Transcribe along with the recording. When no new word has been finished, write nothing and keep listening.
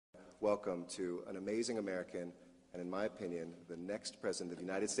welcome to an amazing American, and in my opinion, the next President of the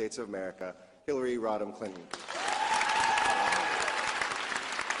United States of America, Hillary Rodham Clinton. Thank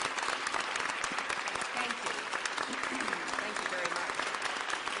you. Thank you very much.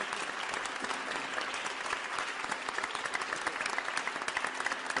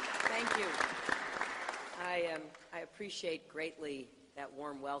 Thank you. I appreciate greatly that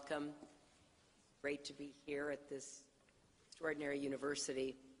warm welcome. Great to be here at this extraordinary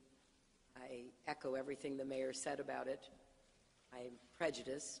university. I echo everything the mayor said about it. I'm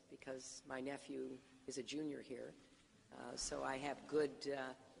prejudiced because my nephew is a junior here, so I have good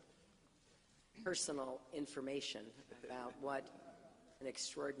personal information about what an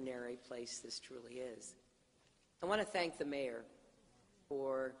extraordinary place this truly is. I want to thank the mayor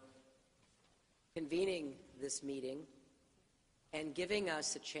for convening this meeting and giving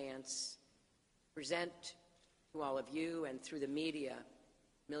us a chance to present to all of you and through the media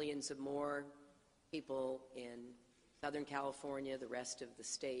millions of more people in Southern California, the rest of the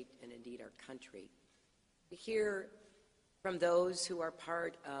state, and indeed our country, to hear from those who are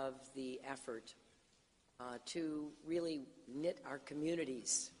part of the effort to really knit our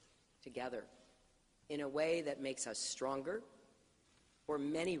communities together in a way that makes us stronger for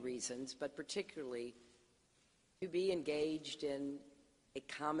many reasons, but particularly to be engaged in a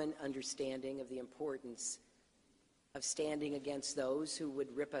common understanding of the importance of standing against those who would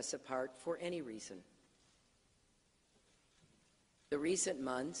rip us apart for any reason. The recent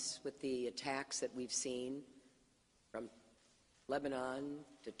months, with the attacks that we've seen from Lebanon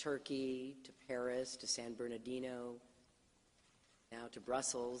to Turkey to Paris to San Bernardino, now to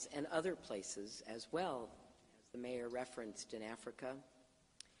Brussels and other places as well, as the mayor referenced in Africa,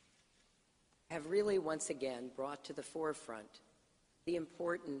 have really once again brought to the forefront the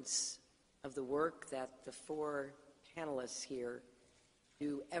importance of the work that the four panelists here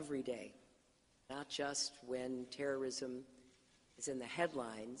do every day, not just when terrorism is in the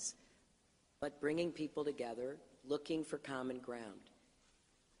headlines, but bringing people together, looking for common ground.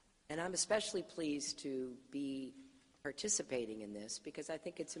 And I'm especially pleased to be participating in this because I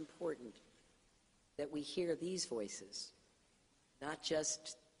think it's important that we hear these voices, not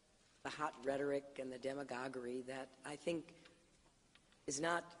just the hot rhetoric and the demagoguery that I think is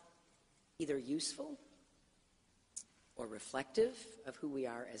not either useful or reflective of who we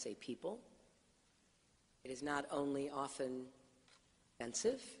are as a people. It is not only often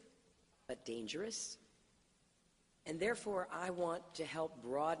offensive, but dangerous. And therefore, I want to help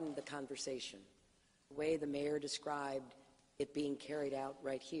broaden the conversation, the way the mayor described it being carried out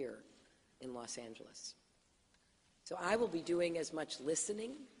right here in Los Angeles. So I will be doing as much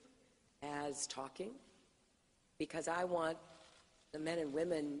listening as talking, because I want the men and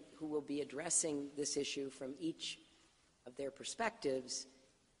women who will be addressing this issue from each of their perspectives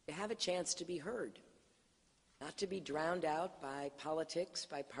to have a chance to be heard, not to be drowned out by politics,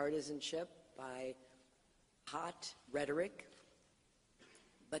 by partisanship, by hot rhetoric,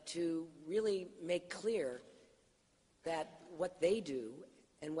 but to really make clear that what they do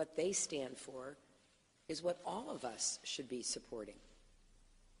and what they stand for is what all of us should be supporting.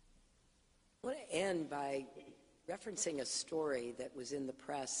 I want to end by referencing a story that was in the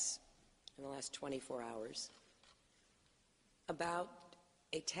press in the last 24 hours about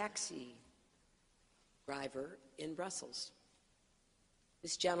a taxi driver in Brussels.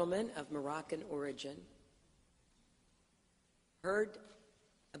 This gentleman of Moroccan origin heard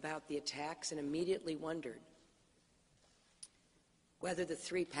about the attacks and immediately wondered whether the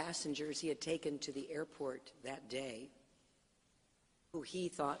 3 passengers he had taken to the airport that day, who he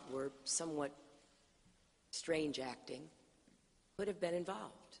thought were somewhat strange acting, could have been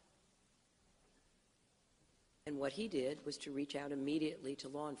involved. And what he did was to reach out immediately to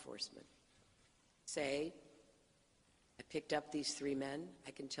law enforcement. Say, I picked up these 3 men,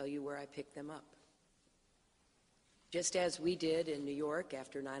 I can tell you where I picked them up. Just as we did in New York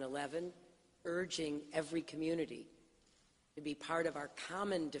after 9/11, urging every community to be part of our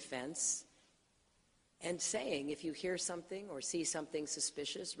common defense and saying, if you hear something or see something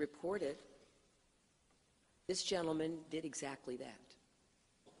suspicious, report it. This gentleman did exactly that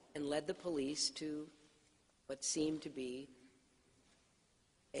and led the police to what seemed to be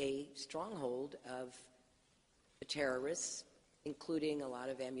a stronghold of the terrorists, including a lot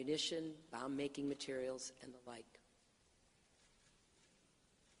of ammunition, bomb-making materials, and the like.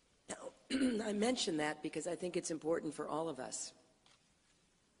 Now, I mention that because I think it's important for all of us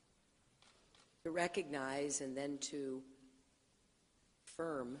to recognize and then to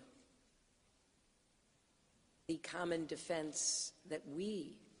affirm the common defense that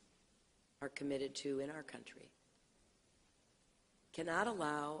we are committed to in our country. cannot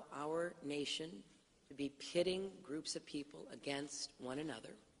allow our nation to be pitting groups of people against one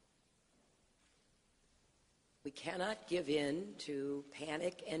another. We cannot give in to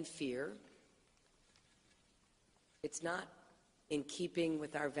panic and fear. It's not in keeping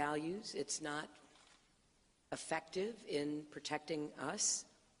with our values. It's not effective in protecting us,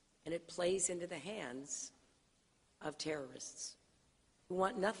 and it plays into the hands of terrorists who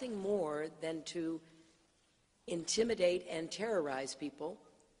want nothing more than to intimidate and terrorize people,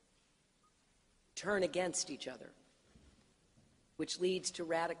 turn against each other, which leads to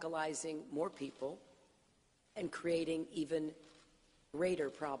radicalizing more people and creating even greater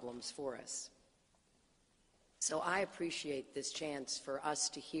problems for us. So I appreciate this chance for us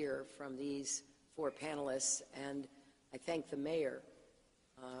to hear from these four panelists, and I thank the mayor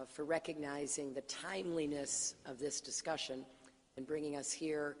for recognizing the timeliness of this discussion and bringing us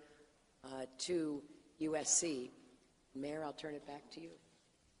here to USC. Mayor, I'll turn it back to you.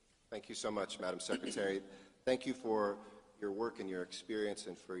 Thank you so much, Madam Secretary. Thank you for your work and your experience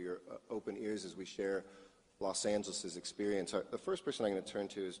and for your open ears as we share Los Angeles' experience. The first person I'm going to turn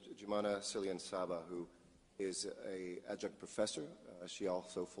to is Jumana Silian Saba, who is an adjunct professor. She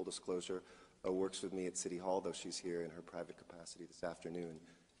also, full disclosure, works with me at City Hall, though she's here in her private capacity this afternoon,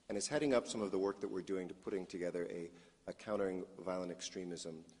 and is heading up some of the work that we're doing to putting together a countering violent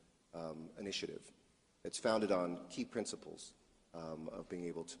extremism initiative. It's founded on key principles of being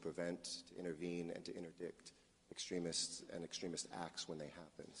able to prevent, to intervene, and to interdict extremists and extremist acts when they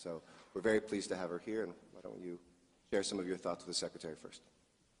happen. So we're very pleased to have her here, and why don't you share some of your thoughts with the Secretary first.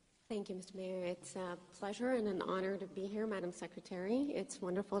 Thank you, Mr. Mayor. It's a pleasure and an honor to be here, Madam Secretary. It's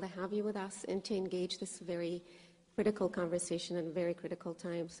wonderful to have you with us and to engage this very critical conversation at a very critical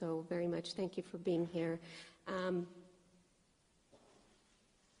time. So very much thank you for being here.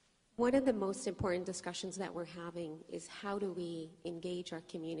 One of the most important discussions that we're having is how do we engage our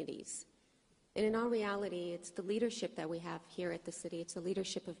communities? And in all reality, it's the leadership that we have here at the city. It's the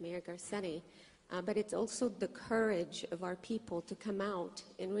leadership of Mayor Garcetti. But it's also the courage of our people to come out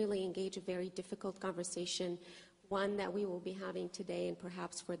and really engage a very difficult conversation, one that we will be having today and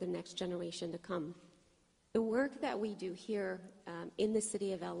perhaps for the next generation to come. The work that we do here in the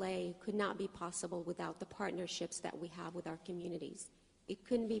city of LA could not be possible without the partnerships that we have with our communities. It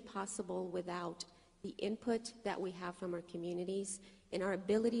couldn't be possible without the input that we have from our communities, and our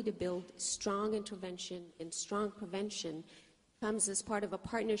ability to build strong intervention and strong prevention comes as part of a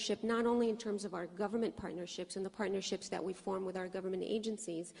partnership, not only in terms of our government partnerships and the partnerships that we form with our government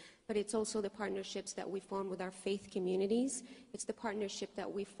agencies, but it's also the partnerships that we form with our faith communities. It's the partnership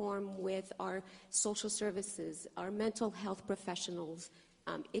that we form with our social services, our mental health professionals.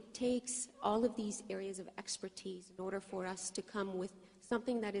 It takes all of these areas of expertise in order for us to come with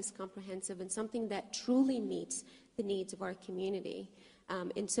something that is comprehensive and something that truly meets the needs of our community.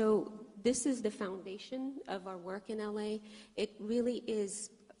 And so this is the foundation of our work in LA. It really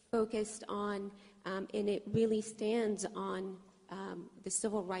is focused on, and it really stands on the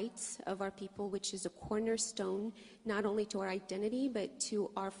civil rights of our people, which is a cornerstone not only to our identity, but to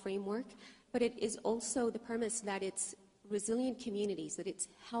our framework. But it is also the premise that it's resilient communities, that it's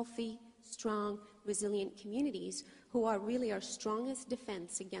healthy, strong, resilient communities who are really our strongest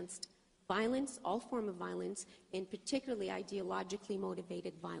defense against violence, all form of violence, and particularly ideologically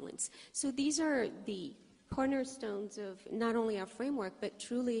motivated violence. So these are the cornerstones of not only our framework, but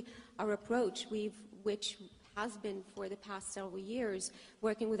truly our approach, which has been for the past several years,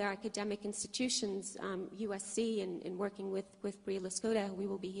 working with our academic institutions, USC, and working with Bria Lascota, who we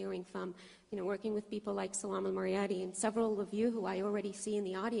will be hearing from, working with people like Salam al-Mariati and several of you who I already see in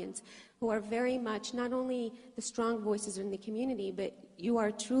the audience, who are very much not only the strong voices in the community, but you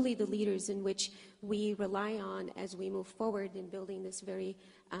are truly the leaders in which we rely on as we move forward in building this very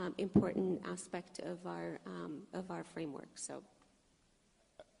important aspect of our framework. So.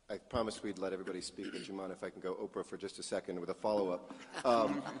 I promised we'd let everybody speak, but Jumana, if I can go Oprah for just a second with a follow-up.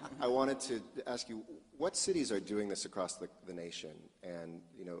 I wanted to ask you, what cities are doing this across the nation? And,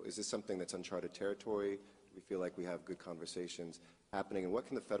 is this something that's uncharted territory? Do we feel like we have good conversations happening? And what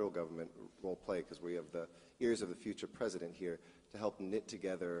can the federal government role play? Because we have the ears of the future president here to help knit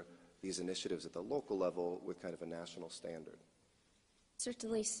together these initiatives at the local level with kind of a national standard.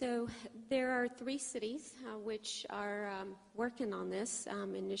 Certainly. So there are 3 cities which are working on this.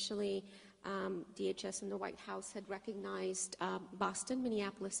 Initially, DHS and the White House had recognized Boston,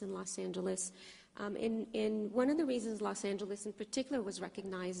 Minneapolis, and Los Angeles. And one of the reasons Los Angeles in particular was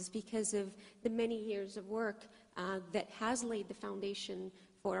recognized is because of the many years of work that has laid the foundation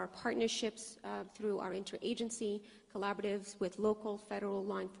for our partnerships through our interagency collaboratives with local, federal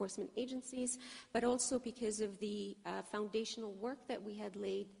law enforcement agencies, but also because of the foundational work that we had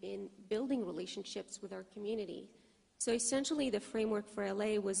laid in building relationships with our community. So essentially, the framework for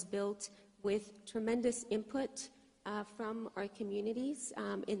LA was built with tremendous input from our communities,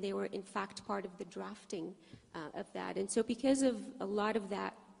 and they were in fact part of the drafting of that. And so because of a lot of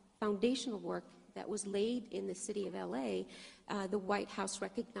that foundational work that was laid in the city of LA, the White House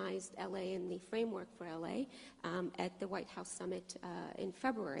recognized LA in the framework for LA at the White House Summit in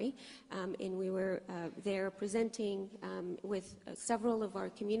February. And we were there presenting with several of our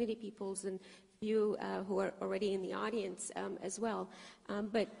community peoples and few who are already in the audience as well.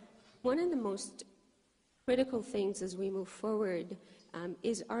 But one of the most critical things as we move forward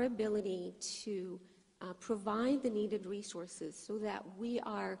is our ability to provide the needed resources so that we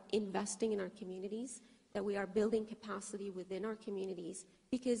are investing in our communities, that we are building capacity within our communities,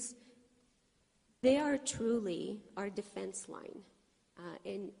 because they are truly our defense line.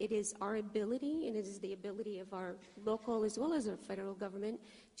 And it is our ability, and it is the ability of our local as well as our federal government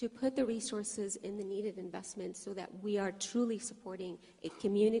to put the resources in the needed investments so that we are truly supporting a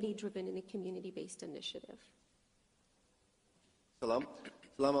community-driven and a community-based initiative. Salam.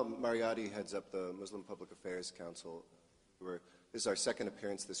 Salama Mariotti heads up the Muslim Public Affairs Council. This is our second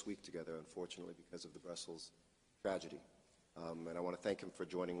appearance this week together, unfortunately, because of the Brussels tragedy. And I want to thank him for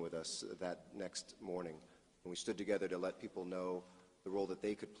joining with us that next morning when we stood together to let people know the role that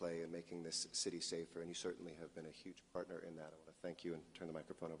they could play in making this city safer, and you certainly have been a huge partner in that. I want to thank you and turn the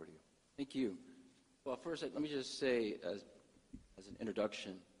microphone over to you. Thank you. Well, first, let me just say, as an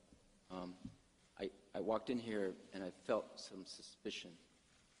introduction, I walked in here and I felt some suspicion.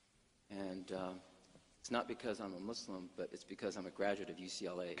 And it's not because I'm a Muslim, but it's because I'm a graduate of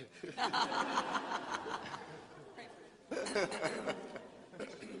UCLA.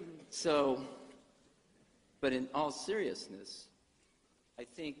 So, but in all seriousness, I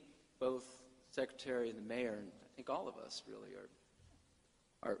think both Secretary and the Mayor, and I think all of us really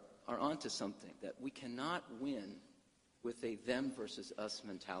are onto something, that we cannot win with a them versus us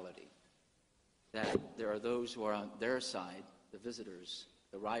mentality. That there are those who are on their side, the visitors,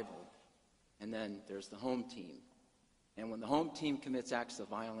 the rival, and then there's the home team. And when the home team commits acts of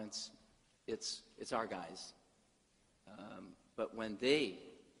violence, it's our guys. But when they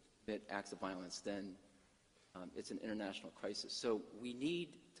commit acts of violence, then it's an international crisis. So we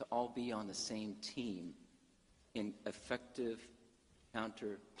need to all be on the same team in effective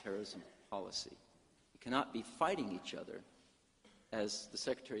counterterrorism policy. We cannot be fighting each other. As the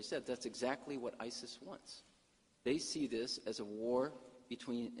Secretary said, that's exactly what ISIS wants. They see this as a war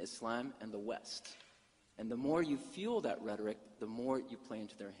between Islam and the West. And the more you fuel that rhetoric, the more you play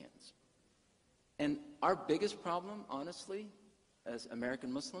into their hands. And our biggest problem, honestly, as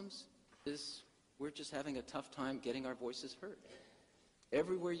American Muslims, is we're just having a tough time getting our voices heard.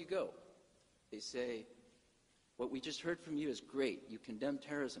 Everywhere you go, they say, what we just heard from you is great. You condemn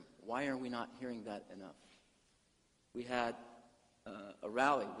terrorism. Why are we not hearing that enough? We had a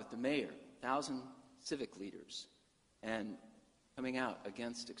rally with the mayor, 1,000 civic leaders, and coming out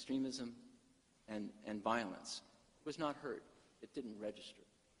against extremism and violence. It was not heard. It didn't register.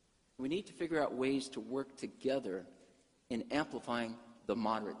 We need to figure out ways to work together in amplifying the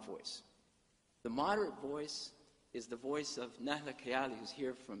moderate voice. The moderate voice is the voice of Nahla Kayali, who's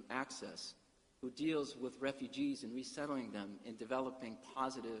here from Access, who deals with refugees and resettling them and developing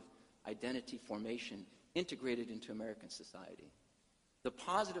positive identity formation integrated into American society. The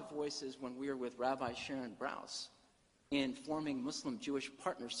positive voice is when we are with Rabbi Sharon Brous in forming Muslim-Jewish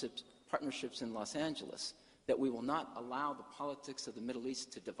partnerships in Los Angeles, that we will not allow the politics of the Middle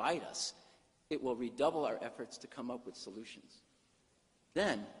East to divide us. It will redouble our efforts to come up with solutions.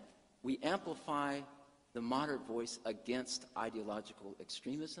 Then we amplify the moderate voice against ideological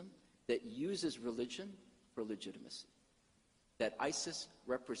extremism that uses religion for legitimacy. That ISIS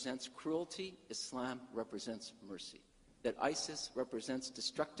represents cruelty, Islam represents mercy. That ISIS represents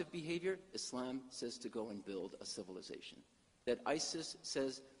destructive behavior, Islam says to go and build a civilization. That ISIS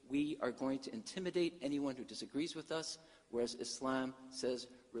says we are going to intimidate anyone who disagrees with us, whereas Islam says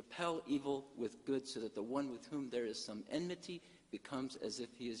repel evil with good so that the one with whom there is some enmity becomes as if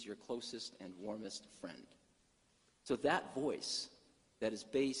he is your closest and warmest friend. So that voice that is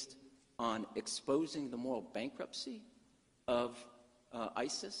based on exposing the moral bankruptcy of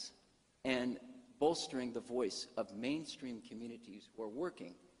ISIS and bolstering the voice of mainstream communities who are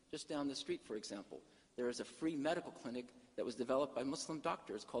working. Just down the street, for example, there is a free medical clinic that was developed by Muslim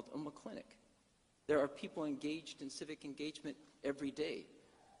doctors called Clinic. There are people engaged in civic engagement every day.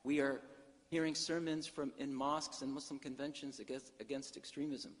 We are hearing sermons in mosques and Muslim conventions against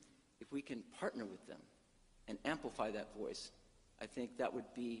extremism. If we can partner with them and amplify that voice, I think that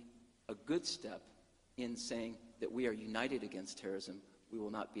would be a good step in saying that we are united against terrorism. We will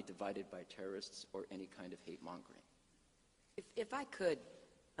not be divided by terrorists or any kind of hate mongering. If I could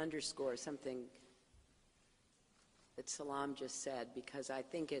underscore something that Salam just said, because I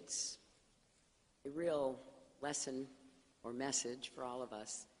think it's a real lesson or message for all of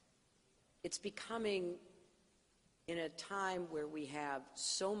us. It's becoming, in a time where we have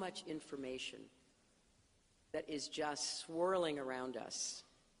so much information that is just swirling around us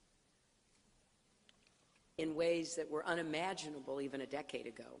in ways that were unimaginable even a decade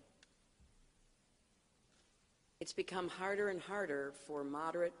ago. It's become harder and harder for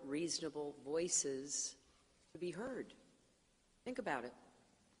moderate, reasonable voices to be heard. Think about it.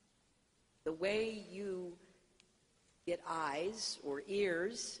 The way you get eyes or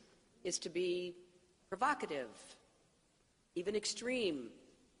ears is to be provocative, even extreme,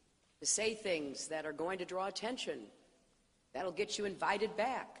 to say things that are going to draw attention. That'll get you invited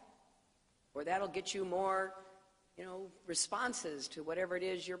back, or that'll get you more, responses to whatever it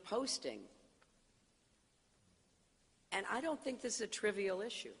is you're posting. And I don't think this is a trivial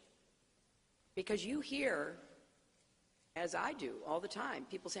issue, because you hear, as I do all the time,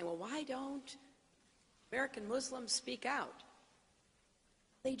 people saying, well, why don't American Muslims speak out?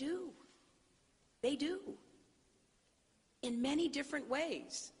 They do. They do. In many different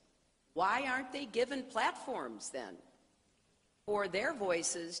ways. Why aren't they given platforms then for their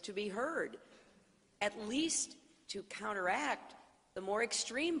voices to be heard, at least to counteract the more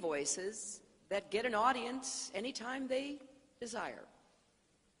extreme voices that get an audience anytime they desire?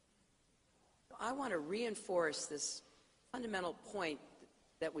 I want to reinforce this fundamental point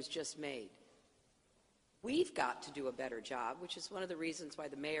that was just made. We've got to do a better job, which is one of the reasons why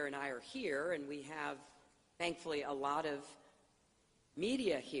the mayor and I are here, and we have, thankfully, a lot of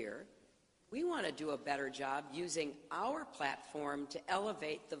media here. We want to do a better job using our platform to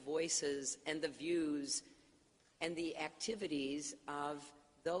elevate the voices and the views and the activities of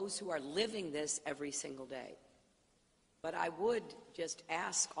those who are living this every single day. But I would just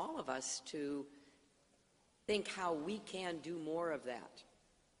ask all of us to think how we can do more of that.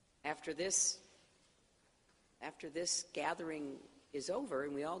 After this gathering is over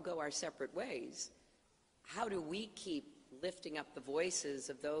and we all go our separate ways, how do we keep lifting up the voices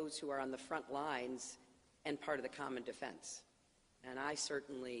of those who are on the front lines and part of the common defense? And I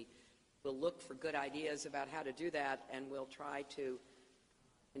certainly will look for good ideas about how to do that, and will try to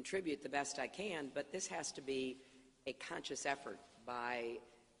contribute the best I can, but this has to be a conscious effort by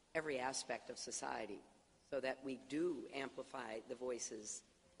every aspect of society so that we do amplify the voices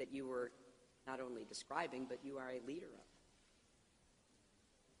that you were not only describing, but you are a leader of.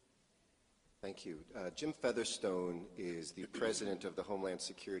 Thank you. Jim Featherstone is the president of the Homeland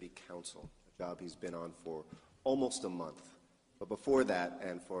Security Council, a job he's been on for almost a month. But before that,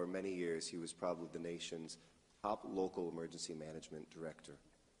 and for many years, he was probably the nation's top local emergency management director,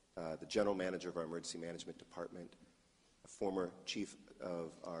 the general manager of our emergency management department, a former chief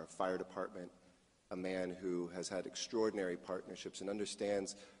of our fire department, a man who has had extraordinary partnerships and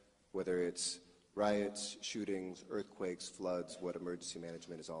understands whether it's riots, shootings, earthquakes, floods, what emergency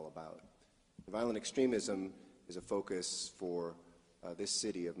management is all about. Violent extremism is a focus for this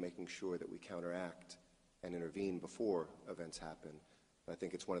city of making sure that we counteract and intervene before events happen. I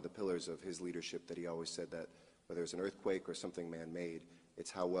think it's one of the pillars of his leadership that he always said that whether it's an earthquake or something man-made, it's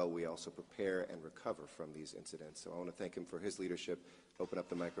how well we also prepare and recover from these incidents. So I want to thank him for his leadership. Open up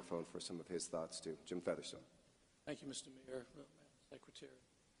the microphone for some of his thoughts too. Jim Featherstone. Thank you, Mr. Mayor, Madam Secretary.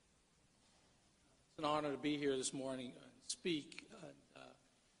 It's an honor to be here this morning and speak.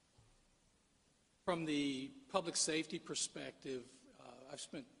 From the public safety perspective, I've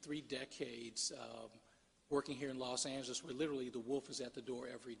spent 3 decades working here in Los Angeles, where literally the wolf is at the door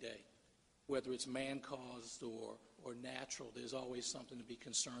every day. Whether it's man-caused or natural, there's always something to be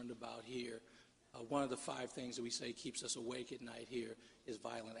concerned about here. One of the 5 things that we say keeps us awake at night here is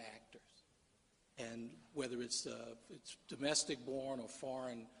violent actors. And whether it's domestic-born or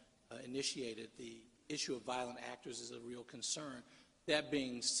foreign-initiated, the issue of violent actors is a real concern. That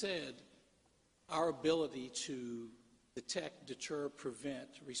being said, our ability to detect, deter, prevent,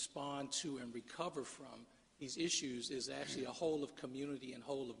 respond to, and recover from these issues is actually a whole of community and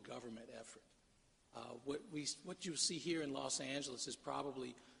whole of government effort. What you see here in Los Angeles is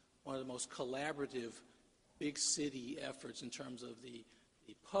probably one of the most collaborative big city efforts in terms of the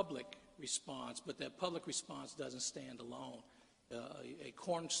public response, but that public response doesn't stand alone. A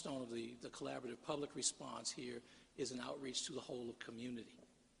cornerstone of the collaborative public response here is an outreach to the whole of community.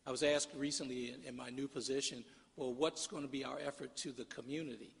 I was asked recently in my new position, well, what's going to be our effort to the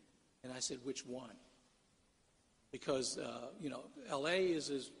community? And I said, which one? Because, L.A.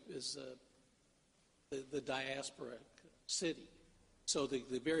 is the diaspora city. So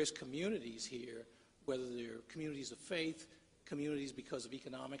the various communities here, whether they're communities of faith, communities because of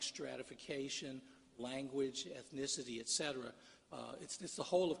economic stratification, language, ethnicity, et cetera, it's the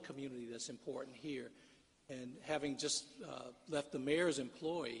whole of community that's important here. And having just left the mayor's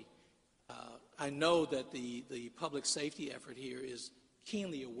employ, I know that the public safety effort here is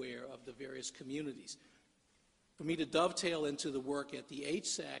keenly aware of the various communities. For me to dovetail into the work at the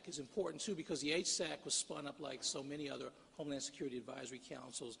HSAC is important too, because the HSAC was spun up like so many other Homeland Security Advisory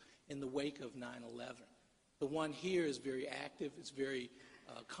Councils in the wake of 9/11. The one here is very active, it's very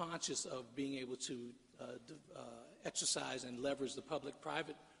conscious of being able to exercise and leverage the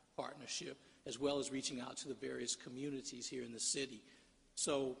public-private partnership, as well as reaching out to the various communities here in the city.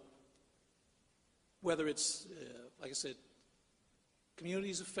 So whether it's, like I said,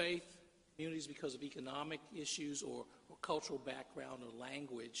 communities of faith, communities because of economic issues or cultural background or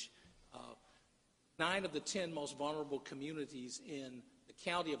language, 9 of the 10 most vulnerable communities in the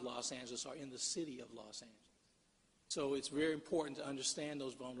county of Los Angeles are in the city of Los Angeles. So it's very important to understand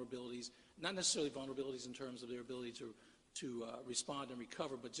those vulnerabilities, not necessarily vulnerabilities in terms of their ability to respond and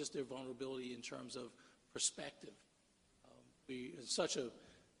recover, but just their vulnerability in terms of perspective. We in such a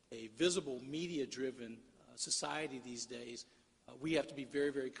visible, media-driven society these days, we have to be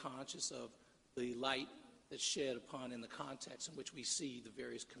very, very conscious of the light that's shed upon in the context in which we see the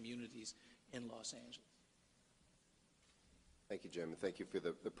various communities in Los Angeles. Thank you, Jim, and thank you for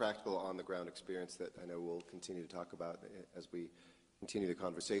the practical on-the-ground experience that I know we'll continue to talk about as we continue the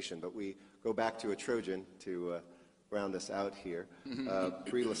conversation. But we go back to a Trojan to round us out here.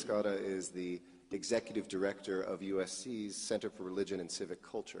 Bri Lascauda is the Executive Director of USC's Center for Religion and Civic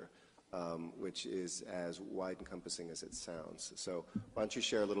Culture, which is as wide-encompassing as it sounds. So why don't you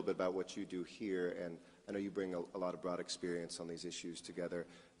share a little bit about what you do here, and I know you bring a lot of broad experience on these issues together,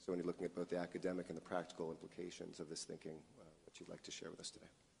 so when you're looking at both the academic and the practical implications of this thinking, what you'd like to share with us today.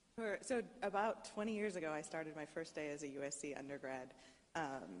 Sure. So about 20 years ago, I started my first day as a USC undergrad.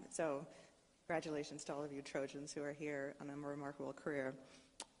 So congratulations to all of you Trojans who are here on a remarkable career.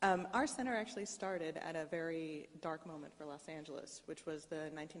 Our center actually started at a very dark moment for Los Angeles, which was the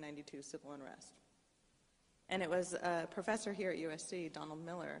 1992 civil unrest. And it was a professor here at USC, Donald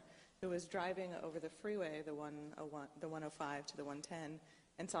Miller, who was driving over the freeway, the 105 to the 110,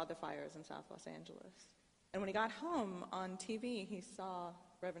 and saw the fires in South Los Angeles. And when he got home on TV, he saw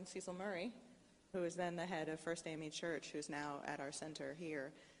Reverend Cecil Murray, who was then the head of First AME Church, who's now at our center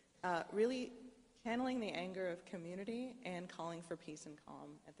here, really channeling the anger of community and calling for peace and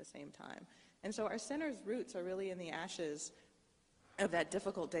calm at the same time. And so our center's roots are really in the ashes of that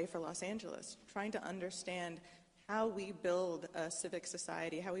difficult day for Los Angeles, trying to understand how we build a civic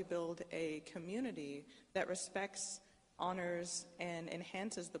society, how we build a community that respects, honors, and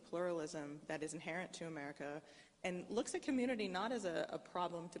enhances the pluralism that is inherent to America, and looks at community not as a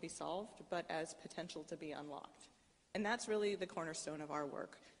problem to be solved, but as potential to be unlocked. And that's really the cornerstone of our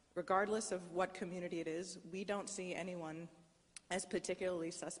work. Regardless of what community it is, we don't see anyone as particularly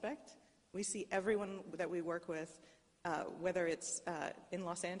suspect. We see everyone that we work with, whether it's in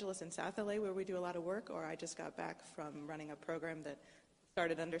Los Angeles and South LA where we do a lot of work, or I just got back from running a program that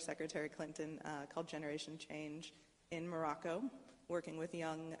started under Secretary Clinton called Generation Change in Morocco, working with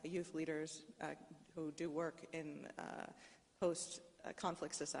young youth leaders who do work in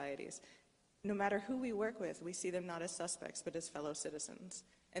post-conflict societies. No matter who we work with, we see them not as suspects, but as fellow citizens.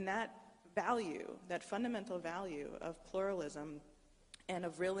 And that value, that fundamental value of pluralism and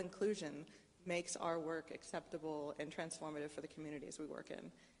of real inclusion makes our work acceptable and transformative for the communities we work in.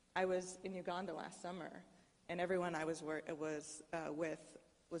 I was in Uganda last summer, and everyone I was with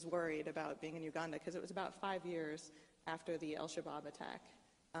was worried about being in Uganda because it was about 5 years after the Al-Shabaab attack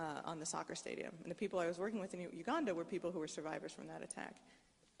on the soccer stadium. And the people I was working with in Uganda were people who were survivors from that attack.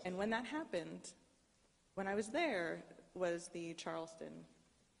 And when that happened, when I was there, was the Charleston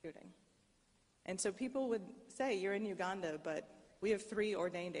shooting. And so people would say, you're in Uganda, but we have 3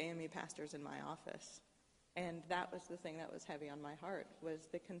 ordained AME pastors in my office. And that was the thing that was heavy on my heart, was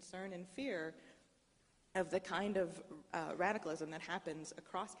the concern and fear of the kind of radicalism that happens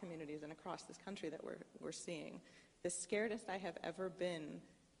across communities and across this country that we're seeing. The scaredest I have ever been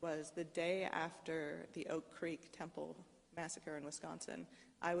was the day after the Oak Creek Temple massacre in Wisconsin.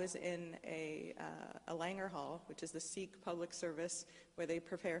 I was in a Langer Hall, which is the Sikh public service where they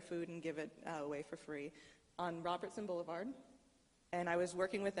prepare food and give it away for free, on Robertson Boulevard. And I was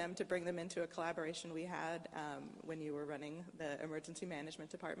working with them to bring them into a collaboration we had when you were running the emergency management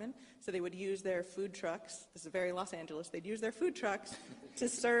department. So they would use their food trucks, this is very Los Angeles, they'd use their food trucks to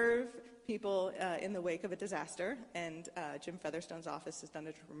serve people in the wake of a disaster. And Jim Featherstone's office has done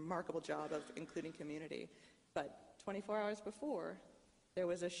a remarkable job of including community. But 24 hours before, there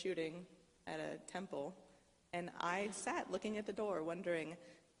was a shooting at a temple, and I sat looking at the door wondering,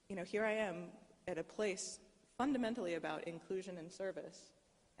 here I am at a place fundamentally about inclusion and service,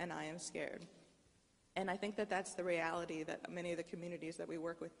 and I am scared. And I think that that's the reality that many of the communities that we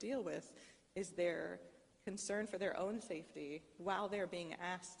work with deal with, is their concern for their own safety while they're being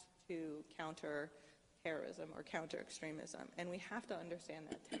asked to counter terrorism or counter extremism. And we have to understand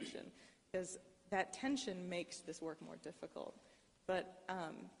that tension, because that tension makes this work more difficult. But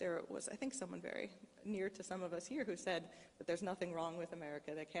there was, I think, someone very near to some of us here who said that there's nothing wrong with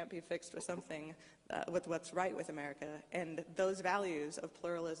America that can't be fixed with something, with what's right with America. And those values of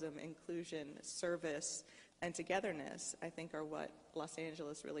pluralism, inclusion, service, and togetherness, I think, are what Los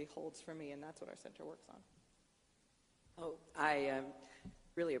Angeles really holds for me, and that's what our center works on. Oh, I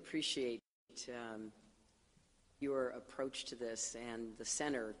really appreciate your approach to this, and the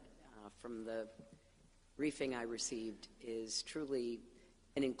center, from the briefing I received, is truly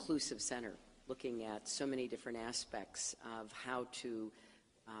an inclusive center, looking at so many different aspects of how to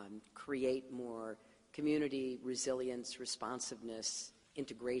create more community resilience, responsiveness,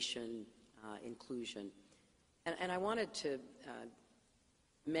 integration, inclusion. And I wanted to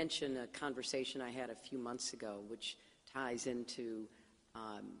mention a conversation I had a few months ago, which ties into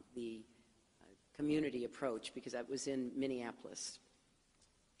the community approach, because I was in Minneapolis.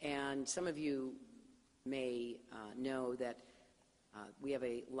 And some of you may know that we have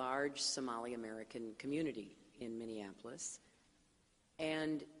a large Somali American community in Minneapolis.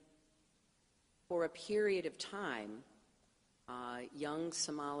 And for a period of time, young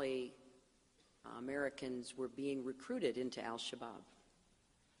Somali Americans were being recruited into Al-Shabaab.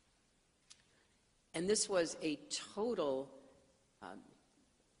 And this was a total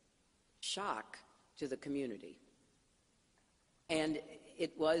shock to the community. And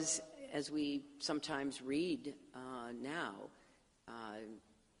it was, as we sometimes read now,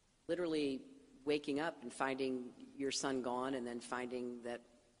 literally waking up and finding your son gone, and then finding that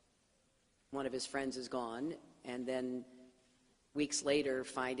one of his friends is gone, and then weeks later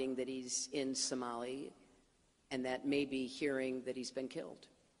finding that he's in Somalia, and that maybe hearing that he's been killed.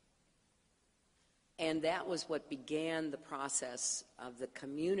 And that was what began the process of the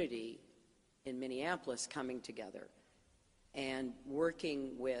community in Minneapolis coming together and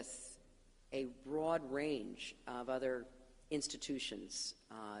working with a broad range of other institutions,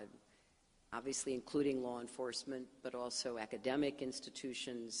 obviously including law enforcement, but also academic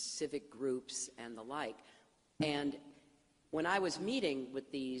institutions, civic groups, and the like. And when I was meeting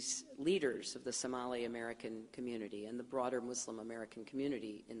with these leaders of the Somali American community and the broader Muslim American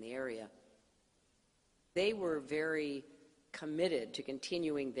community in the area, they were very committed to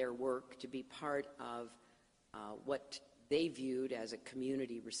continuing their work to be part of what they viewed as a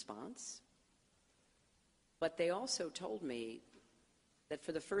community response. But they also told me that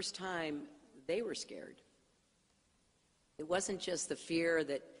for the first time, they were scared. It wasn't just the fear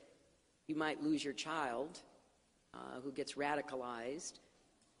that you might lose your child who gets radicalized,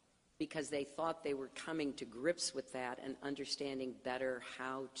 because they thought they were coming to grips with that and understanding better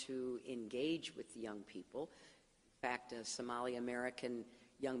how to engage with young people. In fact, a Somali American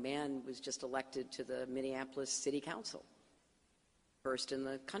young man was just elected to the Minneapolis City Council, first in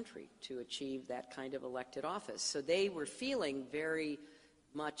the country to achieve that kind of elected office. So they were feeling very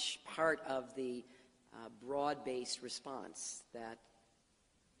much part of the broad-based response that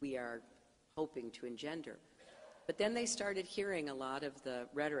we are hoping to engender. But then they started hearing a lot of the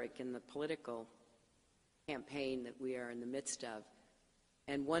rhetoric in the political campaign that we are in the midst of.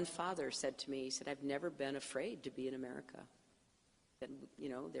 And one father said to me, he said, "I've never been afraid to be in America. And, you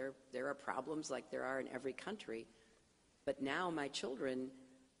know, there are problems like there are in every country, but now my children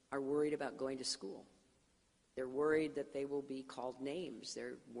are worried about going to school. They're worried that they will be called names.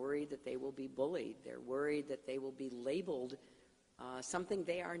 They're worried that they will be bullied. They're worried that they will be labeled something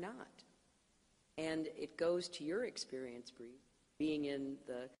they are not." And it goes to your experience, Bree, being in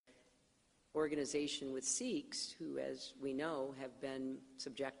the organization with Sikhs, who, as we know, have been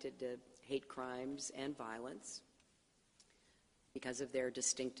subjected to hate crimes and violence because of their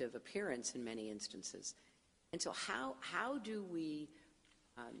distinctive appearance in many instances. And so how do we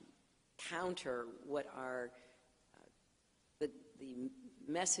counter what are the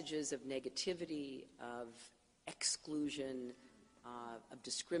messages of negativity, of exclusion, of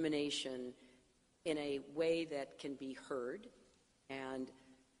discrimination in a way that can be heard and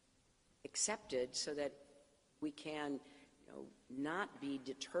accepted so that we can, not be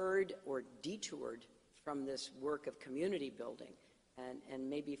deterred or detoured from this work of community building. And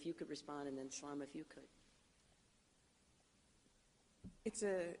maybe if you could respond, and then Salam, if you could. It's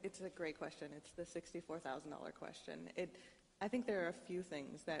a great question. It's the $64,000 question. I think there are a few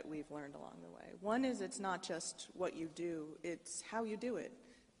things that we've learned along the way. One is it's not just what you do, it's how you do it.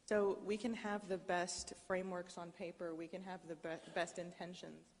 So we can have the best frameworks on paper, we can have the best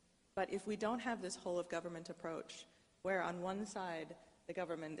intentions, but if we don't have this whole of government approach, where on one side the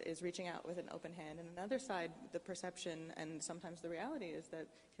government is reaching out with an open hand, and on another side the perception and sometimes the reality is that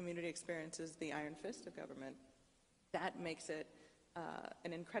community experiences the iron fist of government, that makes it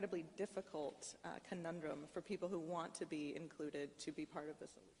an incredibly difficult conundrum for people who want to be included to be part of the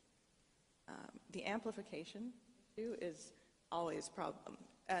solution. The amplification issue is always a problem.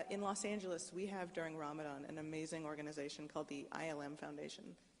 In Los Angeles, we have during Ramadan an amazing organization called the ILM Foundation,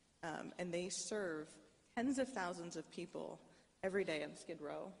 and they serve tens of thousands of people every day in Skid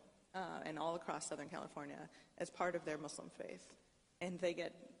Row and all across Southern California as part of their Muslim faith, and they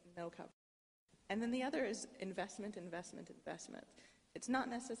get no coverage. And then the other is investment. It's not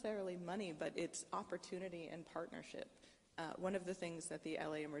necessarily money, but it's opportunity and partnership. One of the things that the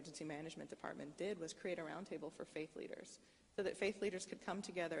LA Emergency Management Department did was create a roundtable for faith leaders so that faith leaders could come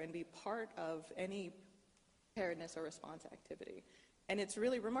together and be part of any preparedness or response activity. And it's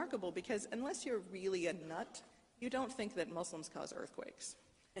really remarkable because unless you're really a nut, you don't think that Muslims cause earthquakes,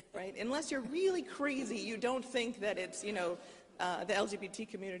 right? Unless you're really crazy, you don't think that it's, the LGBT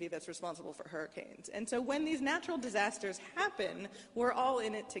community that's responsible for hurricanes. And so when these natural disasters happen, we're all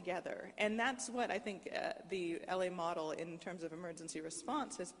in it together. And that's what I think the LA model in terms of emergency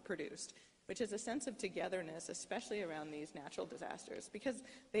response has produced, which is a sense of togetherness, especially around these natural disasters, because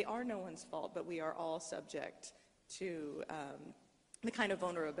they are no one's fault, but we are all subject to the kind of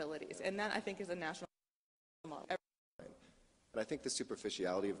vulnerabilities. And that, I think, is a national model. And I think the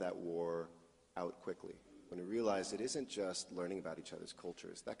superficiality of that wore out quickly. When we realize it isn't just learning about each other's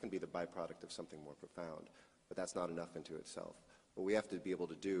cultures. That can be the byproduct of something more profound, but that's not enough into itself. What we have to be able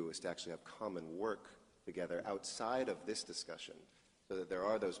to do is to actually have common work together outside of this discussion so that there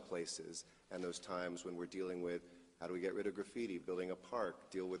are those places and those times when we're dealing with how do we get rid of graffiti, building a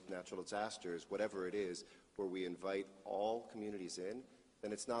park, deal with natural disasters, whatever it is, where we invite all communities in.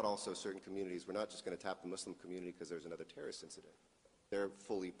 Then it's not also certain communities. We're not just going to tap the Muslim community because there's another terrorist incident. They're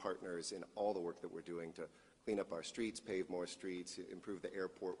fully partners in all the work that we're doing to clean up our streets, pave more streets, improve the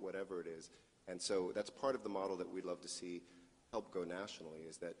airport, whatever it is. And so that's part of the model that we'd love to see help go nationally,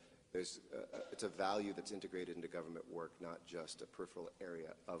 is that it's a value that's integrated into government work, not just a peripheral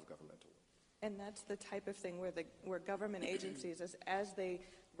area of governmental work. And that's the type of thing where government agencies, as they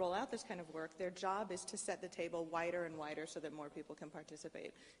roll out this kind of work, their job is to set the table wider and wider so that more people can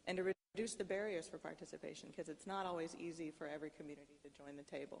participate, and to reduce the barriers for participation, because it's not always easy for every community to join the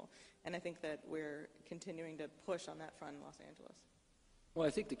table. And I think that we're continuing to push on that front in Los Angeles. Well,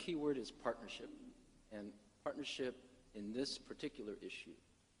 I think the key word is partnership. And partnership in this particular issue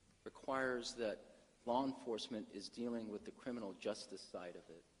requires that law enforcement is dealing with the criminal justice side of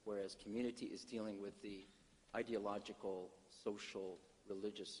it, whereas community is dealing with the ideological, social,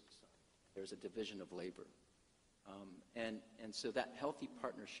 religious side. There's a division of labor. And so that healthy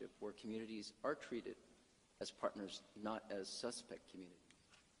partnership where communities are treated as partners, not as suspect communities,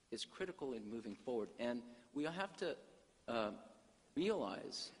 is critical in moving forward. And we have to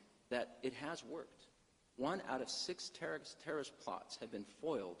realize that it has worked. 1 out of 6 terrorist plots have been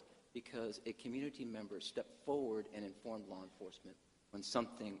foiled because a community member stepped forward and informed law enforcement when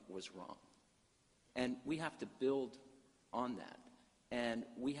something was wrong. And we have to build on that. And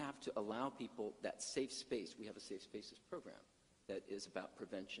we have to allow people that safe space. We have a Safe Spaces program that is about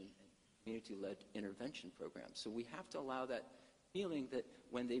prevention and community-led intervention programs. So we have to allow that feeling that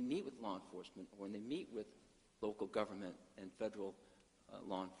when they meet with law enforcement, or when they meet with local government and federal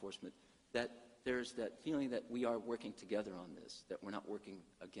law enforcement, that there's that feeling that we are working together on this, that we're not working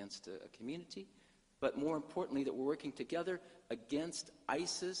against a community, but more importantly, that we're working together against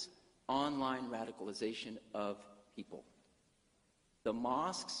ISIS online radicalization of people. The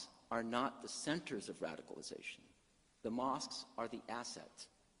mosques are not the centers of radicalization. The mosques are the assets.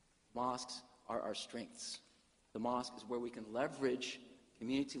 Mosques are our strengths. The mosque is where we can leverage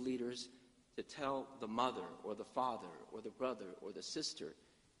community leaders to tell the mother or the father or the brother or the sister,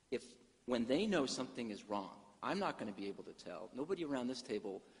 if when they know something is wrong, I'm not going to be able to tell. Nobody around this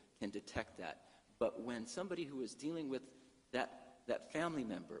table can detect that. But when somebody who is dealing with that family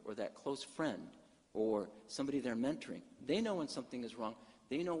member or that close friend or somebody they're mentoring, they know when something is wrong.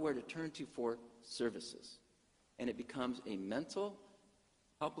 They know where to turn to for services. and it becomes a mental,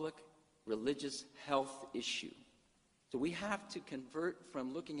 public, religious health issue. So we have to convert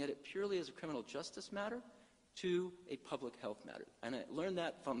from looking at it purely as a criminal justice matter to a public health matter. And I learned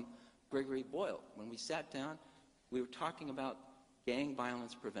that from Gregory Boyle. When we sat down, we were talking about gang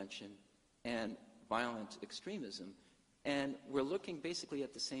violence prevention and violent extremism, and we're looking basically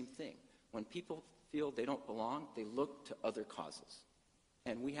at the same thing. When people feel they don't belong, they look to other causes.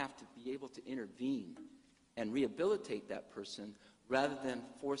 And we have to be able to intervene and rehabilitate that person rather than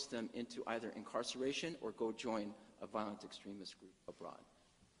force them into either incarceration or go join a violent extremist group abroad.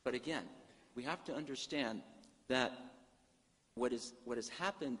 But again, we have to understand that what has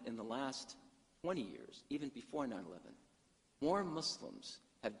happened in the last 20 years, even before 9/11, more Muslims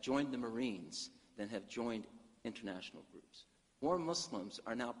have joined the Marines than have joined international groups. More Muslims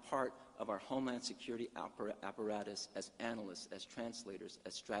are now part of our Homeland Security apparatus as analysts, as translators,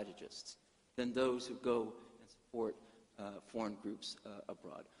 as strategists, than those who go and support foreign groups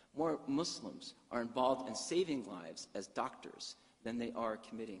abroad. More Muslims are involved in saving lives as doctors than they are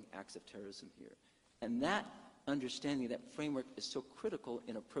committing acts of terrorism here. And that understanding, that framework, is so critical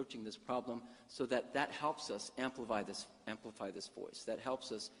in approaching this problem, so that helps us amplify this voice. That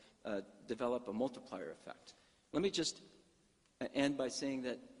helps us develop a multiplier effect. Let me just end by saying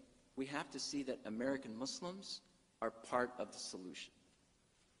that we have to see that American Muslims are part of the solution.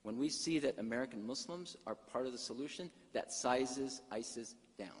 When we see that American Muslims are part of the solution, that sizes ISIS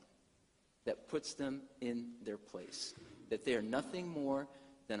down, that puts them in their place, that they are nothing more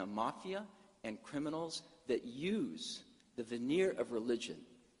than a mafia and criminals that use the veneer of religion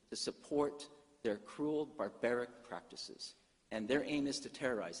to support their cruel, barbaric practices. And their aim is to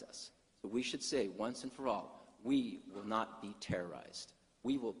terrorize us. So we should say, once and for all, we will not be terrorized.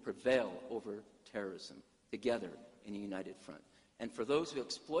 We will prevail over terrorism together in a united front. And for those who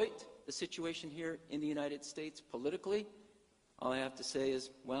exploit the situation here in the United States politically, all I have to say is,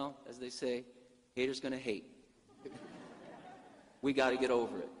 well, as they say, haters gonna hate. We got to get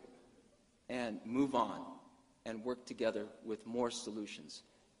over it and move on and work together with more solutions.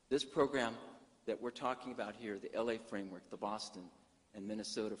 This program that we're talking about here, the LA framework, the Boston and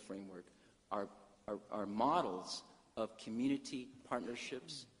Minnesota framework, are models of community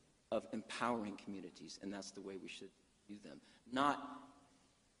partnerships, of empowering communities, and that's the way we should view them. Not,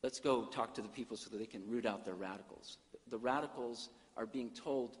 let's go talk to the people so that they can root out their radicals. The radicals are being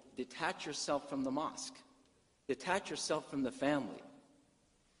told, detach yourself from the mosque. Detach yourself from the family.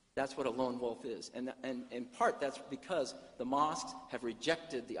 That's what a lone wolf is. And in part, that's because the mosques have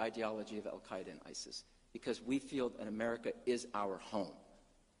rejected the ideology of al-Qaeda and ISIS, because we feel that America is our home.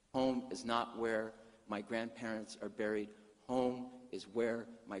 Home is not where my grandparents are buried. Home is where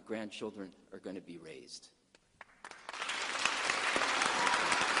my grandchildren are going to be raised.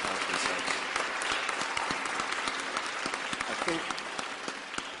 I think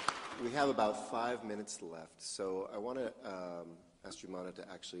we have about 5 minutes left, so I want to ask Jumana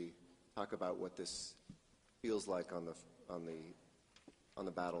to actually talk about what this feels like on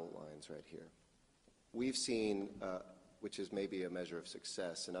the battle lines right here. We've seen, which is maybe a measure of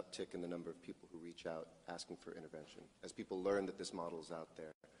success, an uptick in the number of people who reach out asking for intervention, as people learn that this model is out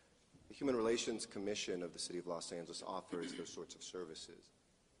there. The Human Relations Commission of the City of Los Angeles offers those sorts of services.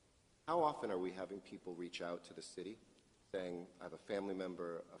 How often are we having people reach out to the city saying, I have a family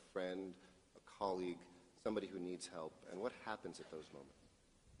member, a friend, a colleague, somebody who needs help, and what happens at those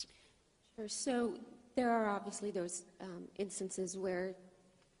moments? Sure. So there are obviously those instances where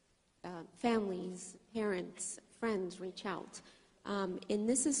families, parents, friends reach out. And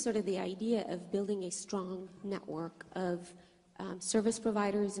this is sort of the idea of building a strong network of service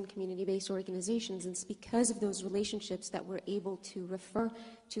providers and community-based organizations. And it's because of those relationships that we're able to refer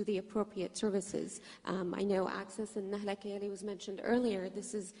to the appropriate services. I know Access and Nahla Kayali was mentioned earlier.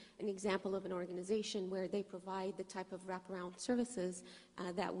 This is an example of an organization where they provide the type of wraparound services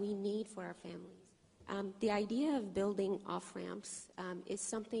that we need for our families. The idea of building off-ramps is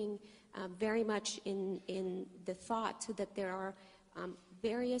something very much in the thought that there are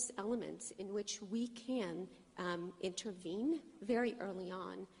various elements in which we can intervene very early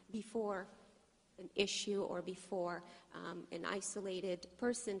on before an issue or before an isolated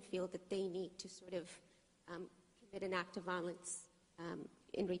person feel that they need to sort of commit an act of violence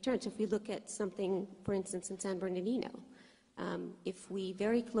in return. So if we look at something, for instance, in San Bernardino, if we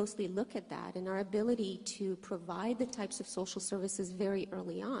very closely look at that and our ability to provide the types of social services very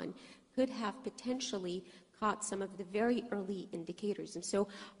early on could have potentially caught some of the very early indicators. And so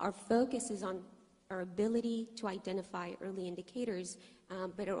our focus is on our ability to identify early indicators,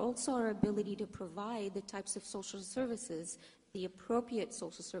 but also our ability to provide the types of social services the appropriate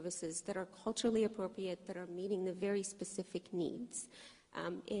social services that are culturally appropriate, that are meeting the very specific needs.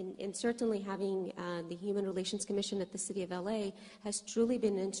 And certainly having the Human Relations Commission at the City of LA has truly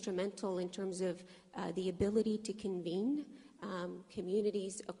been instrumental in terms of the ability to convene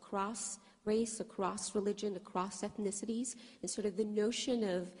communities across race, across religion, across ethnicities, and sort of the notion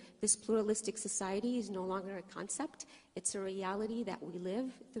of this pluralistic society is no longer a concept. It's a reality that we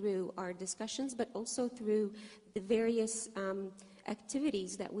live through our discussions, but also through the various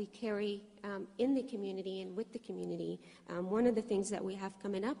activities that we carry in the community and with the community. One of the things that we have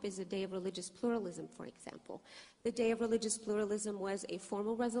coming up is a Day of Religious Pluralism, for example. The Day of Religious Pluralism was a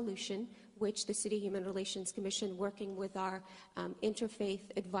formal resolution which the City Human Relations Commission, working with our interfaith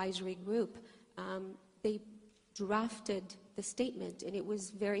advisory group, they drafted the statement, and it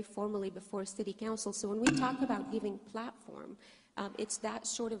was very formally before City Council. So when we talk about giving platform, it's that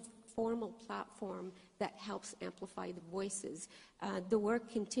sort of formal platform that helps amplify the voices. The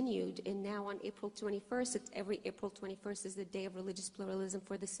work continued, and now on April 21st, it's every April 21st is the Day of Religious Pluralism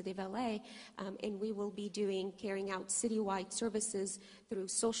for the City of LA, and we will be carrying out citywide services through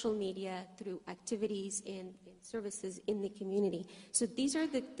social media, through activities and services in the community. So these are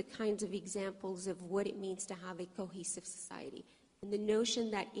the kinds of examples of what it means to have a cohesive society. And the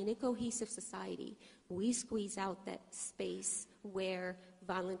notion that in a cohesive society, we squeeze out that space where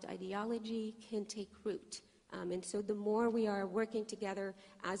violent ideology can take root. And so the more we are working together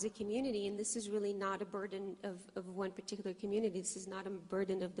as a community, and this is really not a burden of one particular community, this is not a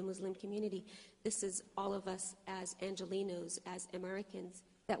burden of the Muslim community, this is all of us as Angelenos, as Americans,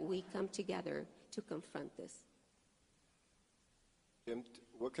 that we come together to confront this. Jim,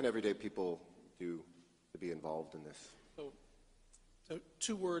 what can everyday people do to be involved in this? So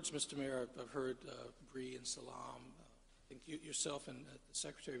 2 words, Mr. Mayor, I've heard Bree and Salam, I think yourself and the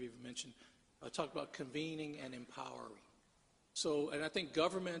Secretary have even mentioned, talk about convening and empowering. So, and I think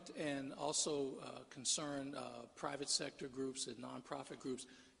government and also concerned private sector groups and nonprofit groups,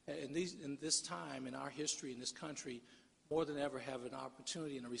 in this time in our history in this country, more than ever have an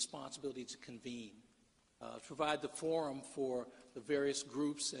opportunity and a responsibility to convene, provide the forum for the various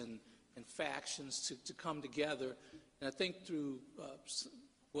groups and factions to come together. And I think through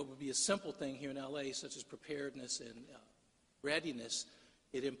what would be a simple thing here in LA, such as preparedness and readiness,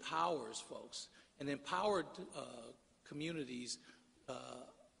 it empowers folks. And empowered communities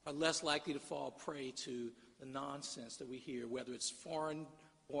are less likely to fall prey to the nonsense that we hear, whether it's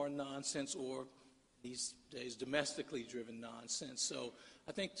foreign-born nonsense or these days domestically driven nonsense. So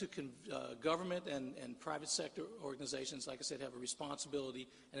I think government and private sector organizations, like I said, have a responsibility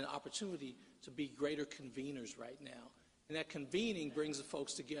and an opportunity to be greater conveners right now. And that convening brings the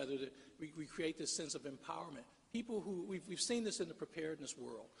folks together. We create this sense of empowerment. People who, we've seen this in the preparedness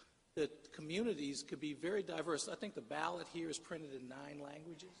world, that communities could be very diverse. I think the ballot here is printed in 9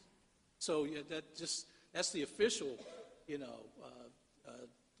 languages. So yeah, that's the official,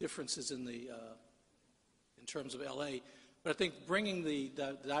 differences in terms of LA. But I think bringing the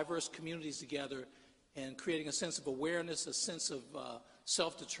diverse communities together and creating a sense of awareness, a sense of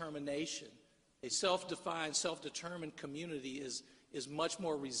self-determination, a self-defined, self-determined community is much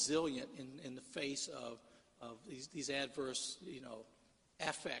more resilient in the face of these adverse,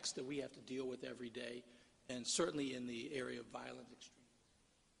 affects that we have to deal with every day, and certainly in the area of violent extremism.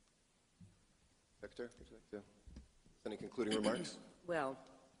 Secretary, would you like to any concluding remarks? Well,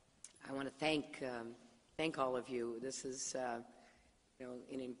 I want to thank all of you. This is an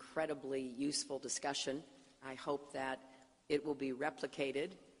incredibly useful discussion. I hope that it will be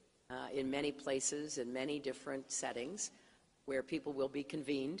replicated in many places, in many different settings, where people will be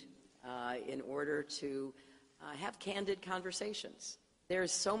convened in order to have candid conversations.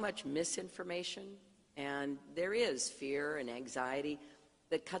 There's so much misinformation, and there is fear and anxiety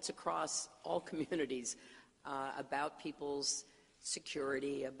that cuts across all communities about people's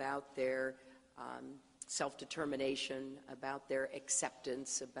security, about their self-determination, about their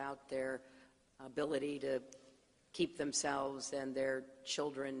acceptance, about their ability to keep themselves and their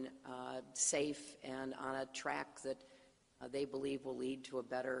children safe and on a track that they believe will lead to a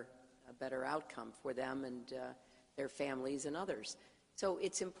better outcome for them and their families and others. So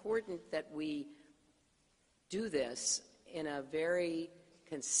it's important that we do this in a very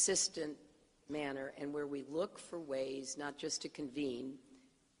consistent manner, and where we look for ways not just to convene,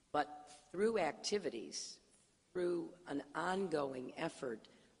 but through activities, through an ongoing effort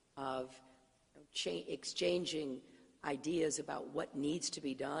of exchanging ideas about what needs to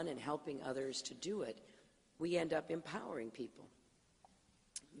be done and helping others to do it, we end up empowering people.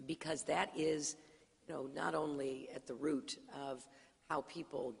 Because that is, not only at the root of how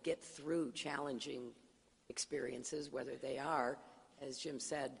people get through challenging experiences, whether they are, as Jim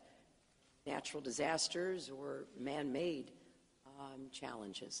said, natural disasters or man-made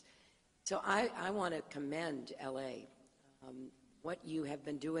challenges. So I want to commend LA. What you have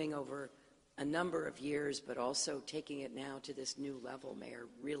been doing over a number of years, but also taking it now to this new level, Mayor,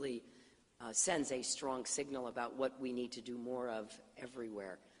 really sends a strong signal about what we need to do more of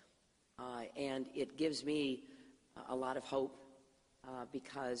everywhere. And it gives me a lot of hope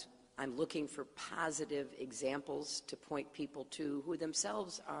because I'm looking for positive examples to point people to who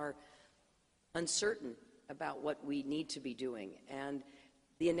themselves are uncertain about what we need to be doing. And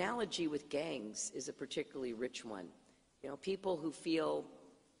the analogy with gangs is a particularly rich one. You know, people who feel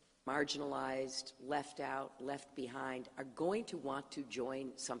marginalized, left out, left behind are going to want to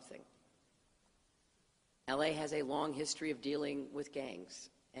join something. LA has a long history of dealing with gangs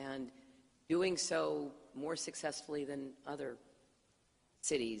and doing so more successfully than other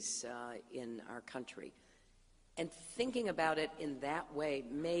cities in our country. And thinking about it in that way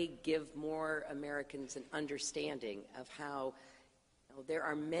may give more Americans an understanding of how there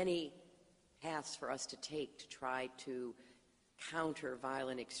are many paths for us to take to try to counter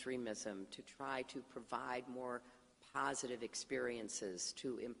violent extremism, to try to provide more positive experiences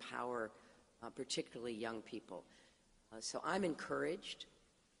to empower particularly young people. So I'm encouraged.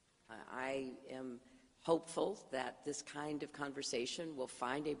 I am hopeful that this kind of conversation will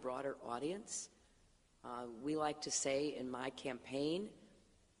find a broader audience. We like to say in my campaign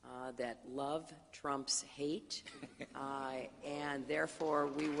that love trumps hate, and therefore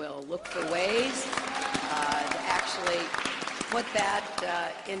we will look for ways to actually put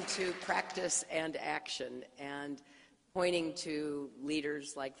that into practice and action. And pointing to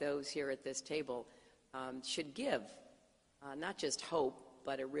leaders like those here at this table should give not just hope,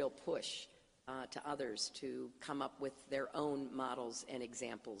 but a real push to others to come up with their own models and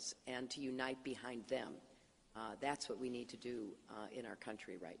examples and to unite behind them. That's what we need to do in our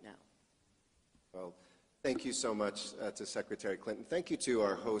country right now. Well, thank you so much to Secretary Clinton. Thank you to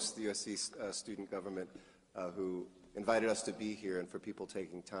our host, the USC student government, who invited us to be here and for people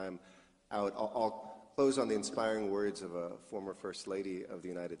taking time out. I'll close on the inspiring words of a former First Lady of the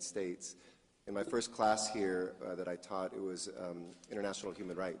United States. In my first class here that I taught, it was international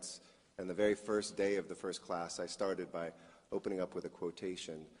human rights. And the very first day of the first class, I started by opening up with a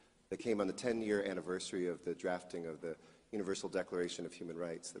quotation that came on the 10-year anniversary of the drafting of the Universal Declaration of Human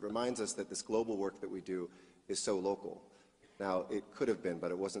Rights that reminds us that this global work that we do is so local. Now, it could have been,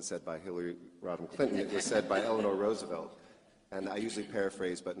 but it wasn't said by Hillary Rodham Clinton. It was said by Eleanor Roosevelt. And I usually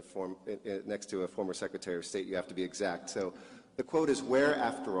paraphrase, but next to a former Secretary of State, you have to be exact. So the quote is, "Where,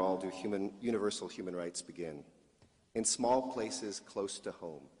 after all, do universal human rights begin? In small places close to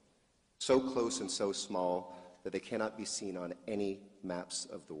home, so close and so small that they cannot be seen on any maps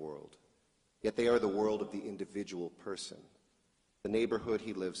of the world. Yet they are the world of the individual person, the neighborhood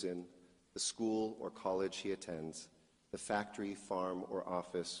he lives in, the school or college he attends, the factory, farm, or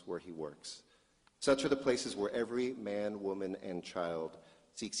office where he works. Such are the places where every man, woman, and child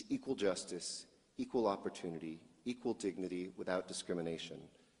seeks equal justice, equal opportunity, equal dignity without discrimination.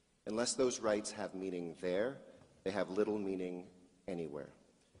 Unless those rights have meaning there, they have little meaning anywhere.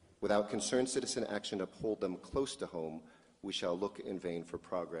 Without concerned citizen action to uphold them close to home, we shall look in vain for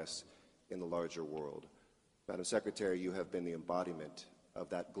progress in the larger world." Madam Secretary, you have been the embodiment of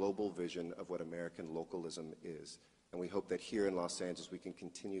that global vision of what American localism is. And we hope that here in Los Angeles we can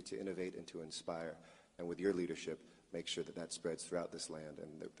continue to innovate and to inspire, and with your leadership, make sure that that spreads throughout this land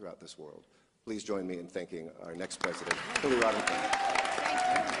and throughout this world. Please join me in thanking our next president, Hillary Rodham Clinton.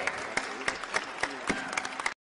 Thank you.